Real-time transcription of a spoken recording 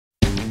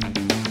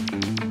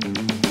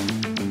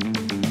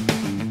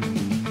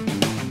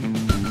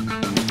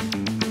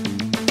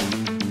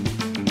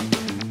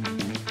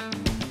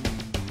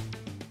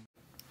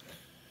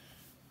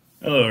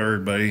Hello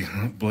everybody,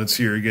 Blitz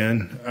here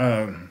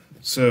again.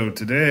 So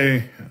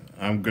today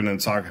I'm going to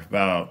talk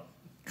about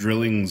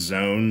drilling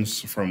zones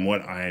from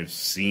what I've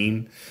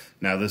seen.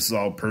 Now this is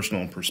all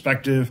personal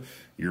perspective,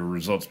 your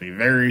results may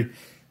vary,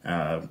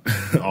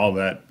 all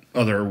that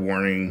other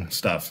warning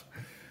stuff.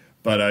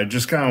 But I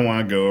just kind of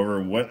want to go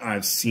over what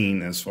I've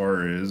seen as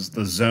far as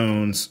the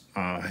zones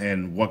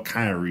and what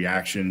kind of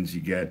reactions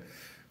you get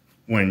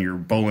when you're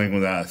bowling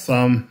without a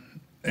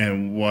thumb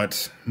and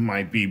what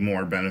might be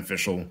more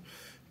beneficial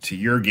to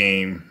your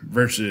game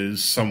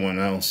versus someone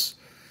else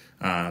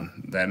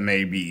that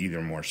may be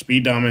either more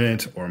speed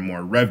dominant or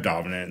more rev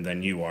dominant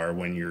than you are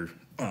when you're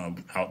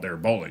out there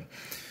bowling.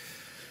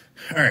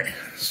 All right,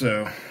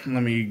 so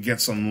let me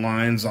get some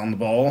lines on the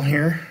ball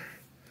here.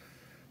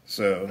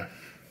 So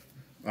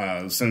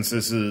since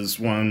this is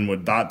one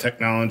with dot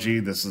technology,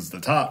 this is the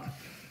top.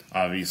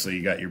 Obviously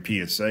you got your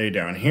PSA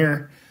down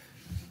here.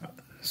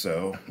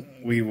 So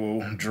we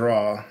will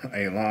draw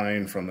a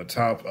line from the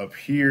top up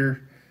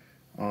here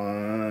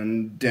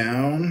on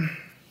down,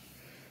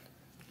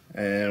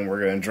 and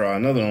we're going to draw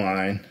another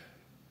line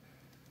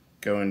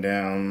going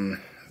down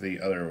the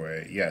other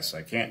way. Yes,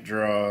 I can't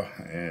draw,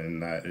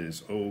 and that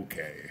is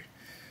okay.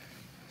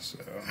 So,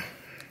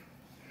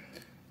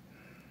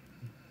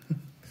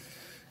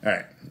 all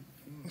right.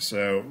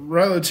 So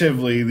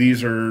relatively,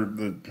 these are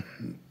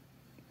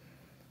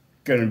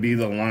going to be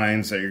the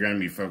lines that you're going to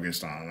be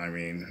focused on. I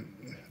mean,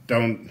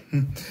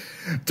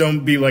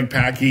 don't be like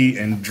Packy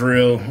and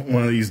drill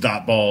one of these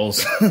dot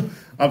balls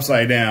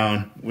upside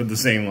down with the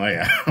same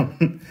layout. All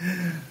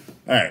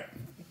right.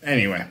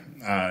 Anyway,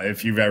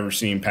 if you've ever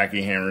seen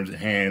Packy Hammer's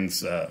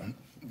hands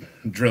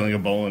drilling a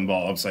bowling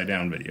ball upside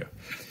down video.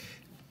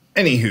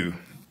 Anywho,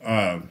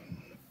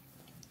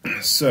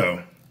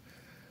 so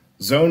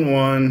zone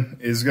 1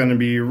 is going to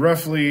be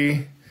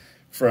roughly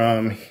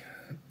from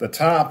the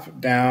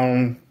top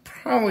down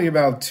probably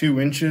about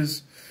 2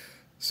 inches.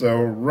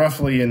 So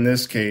roughly in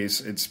this case,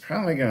 it's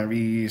probably going to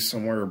be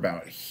somewhere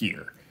about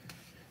here.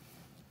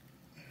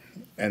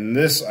 And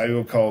this I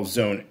will call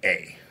zone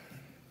A.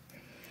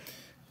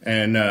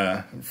 And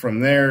from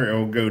there, it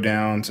will go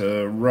down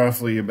to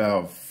roughly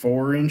about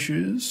 4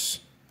 inches.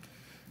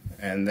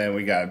 And then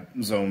we got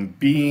zone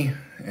B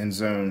and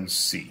zone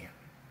C.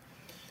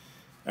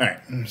 All right,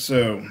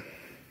 so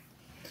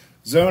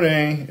zone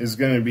A is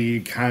going to be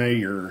kind of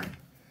your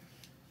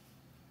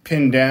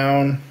pin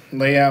down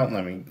layout.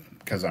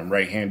 Because I'm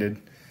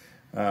right-handed,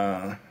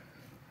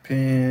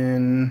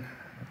 pin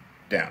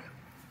down.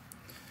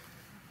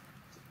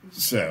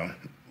 So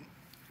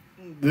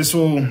this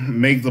will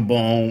make the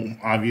ball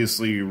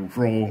obviously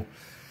roll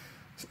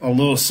a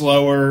little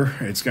slower.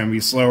 It's going to be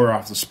slower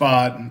off the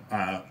spot,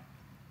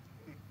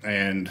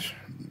 and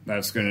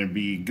that's going to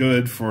be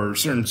good for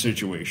certain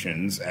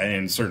situations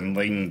and certain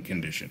laying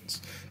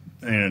conditions.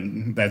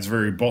 And that's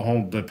very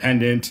ball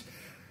dependent.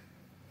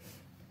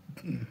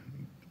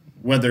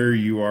 Whether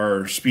you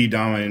are speed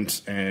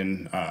dominant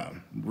and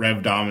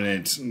rev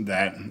dominant,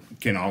 that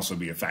can also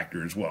be a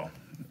factor as well.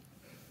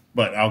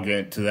 But I'll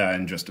get to that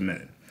in just a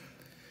minute.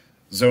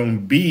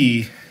 Zone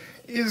B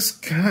is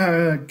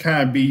kind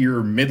of be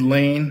your mid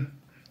lane.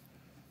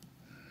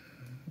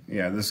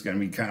 Yeah, this is going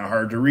to be kind of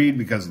hard to read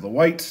because of the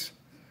white.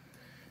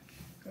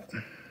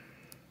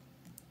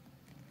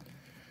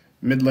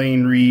 Mid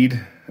lane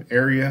read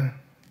area.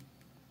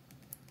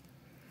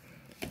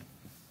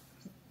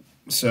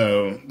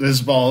 So this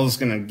ball is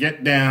going to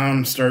get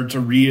down, start to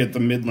read at the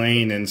mid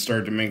lane, and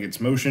start to make its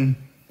motion.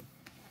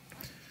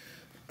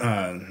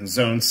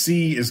 Zone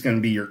C is going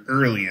to be your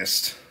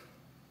earliest.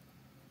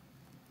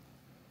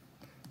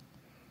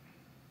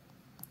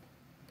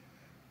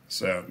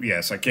 So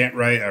yes, I can't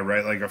write. I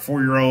write like a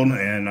 4-year-old,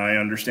 and I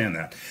understand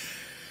that.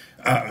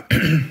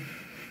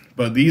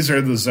 But these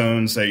are the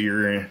zones that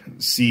you're going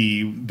to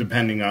see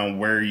depending on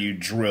where you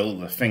drill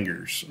the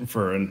fingers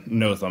for a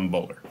no-thumb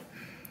bowler.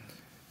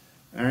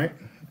 All right.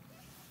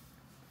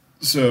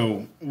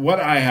 So what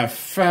I have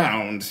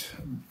found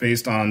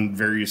based on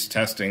various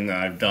testing that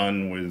I've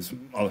done with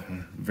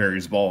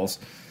various balls,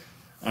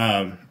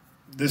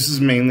 this is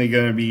mainly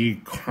going to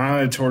be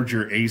kind of towards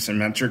your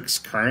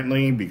asymmetrics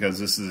currently because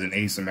this is an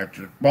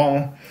asymmetric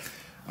ball,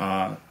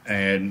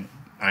 and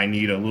I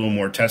need a little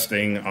more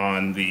testing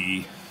on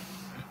the.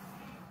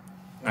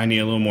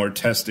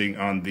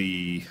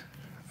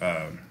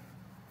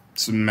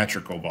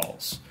 Symmetrical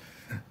balls,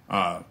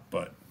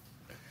 but.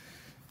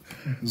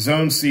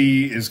 Zone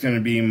C is going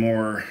to be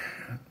more,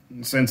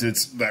 since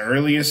it's the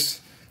earliest,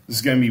 this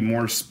is going to be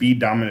more speed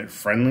dominant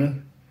friendly.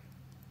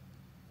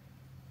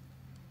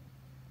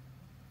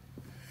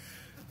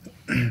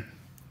 All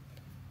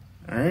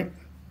right.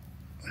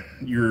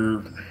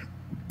 Your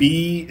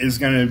B is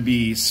going to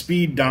be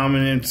speed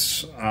dominant.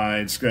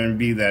 It's going to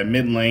be that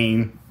mid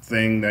lane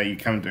thing that you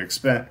come to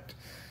expect.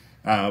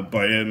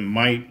 But it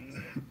might,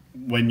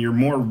 when you're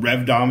more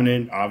rev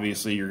dominant,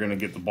 obviously you're going to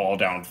get the ball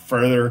down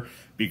further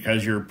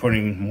because you're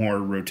putting more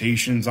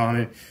rotations on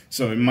it.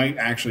 So it might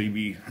actually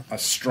be a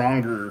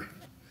stronger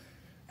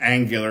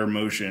angular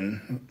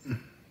motion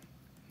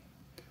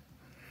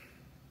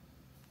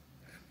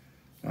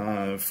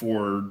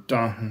For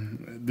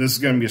Dom, this is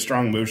going to be a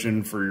strong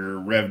motion for your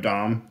Rev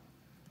Dom,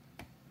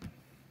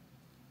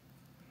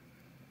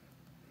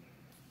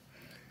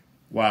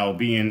 while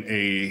being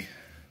a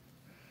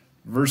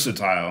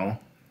versatile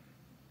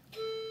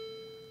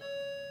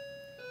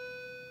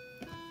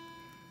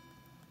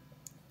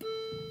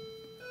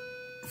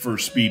for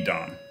speed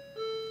Dom.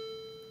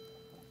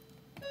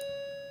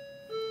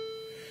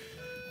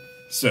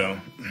 So,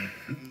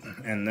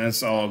 and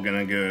that's all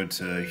gonna go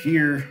to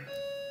here.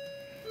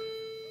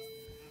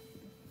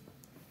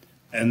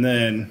 And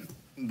then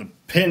the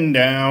pin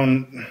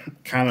down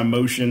kind of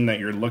motion that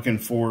you're looking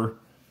for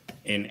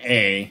in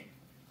A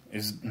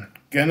is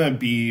gonna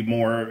be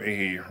more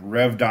a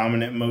Rev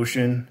Dominant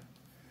motion.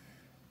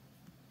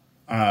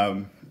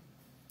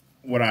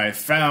 What I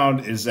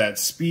found is that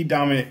speed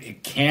dominant,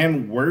 it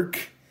can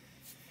work.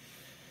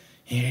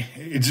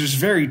 It's just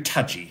very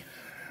touchy.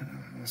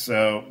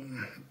 So,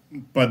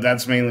 but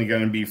that's mainly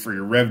going to be for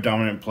your Rev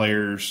Dominant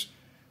players.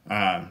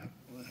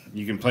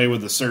 You can play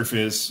with the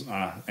surface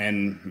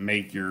and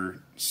make your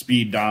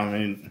speed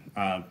dominant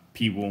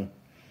people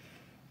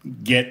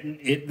get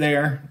it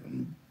there,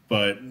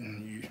 but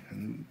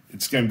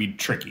it's going to be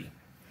tricky.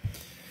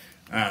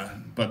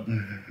 But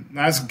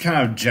that's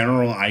kind of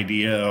general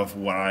idea of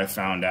what I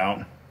found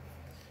out.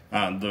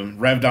 The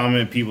Rev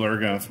Dominant people are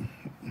going to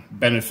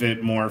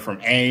benefit more from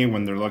A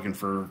when they're looking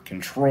for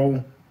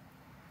control.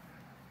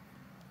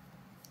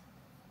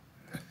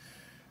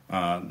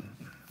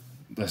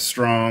 The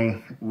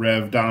strong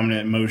Rev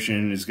Dominant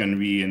motion is going to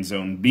be in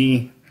Zone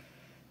B.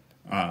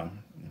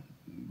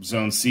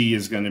 Zone C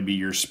is going to be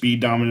your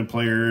speed dominant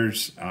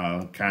players,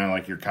 kind of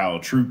like your Kyle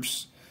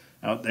Troops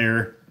out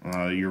there.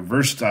 Your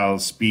versatile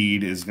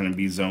speed is going to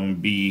be Zone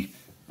B,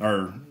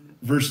 or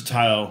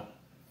versatile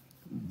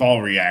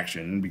ball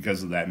reaction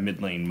because of that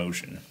mid lane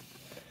motion.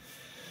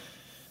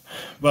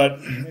 But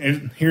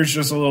here's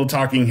just a little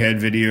talking head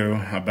video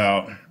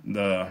about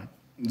the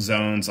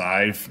zones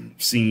I've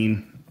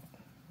seen,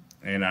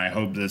 and I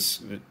hope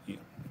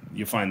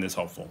you find this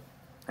helpful.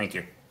 Thank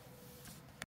you.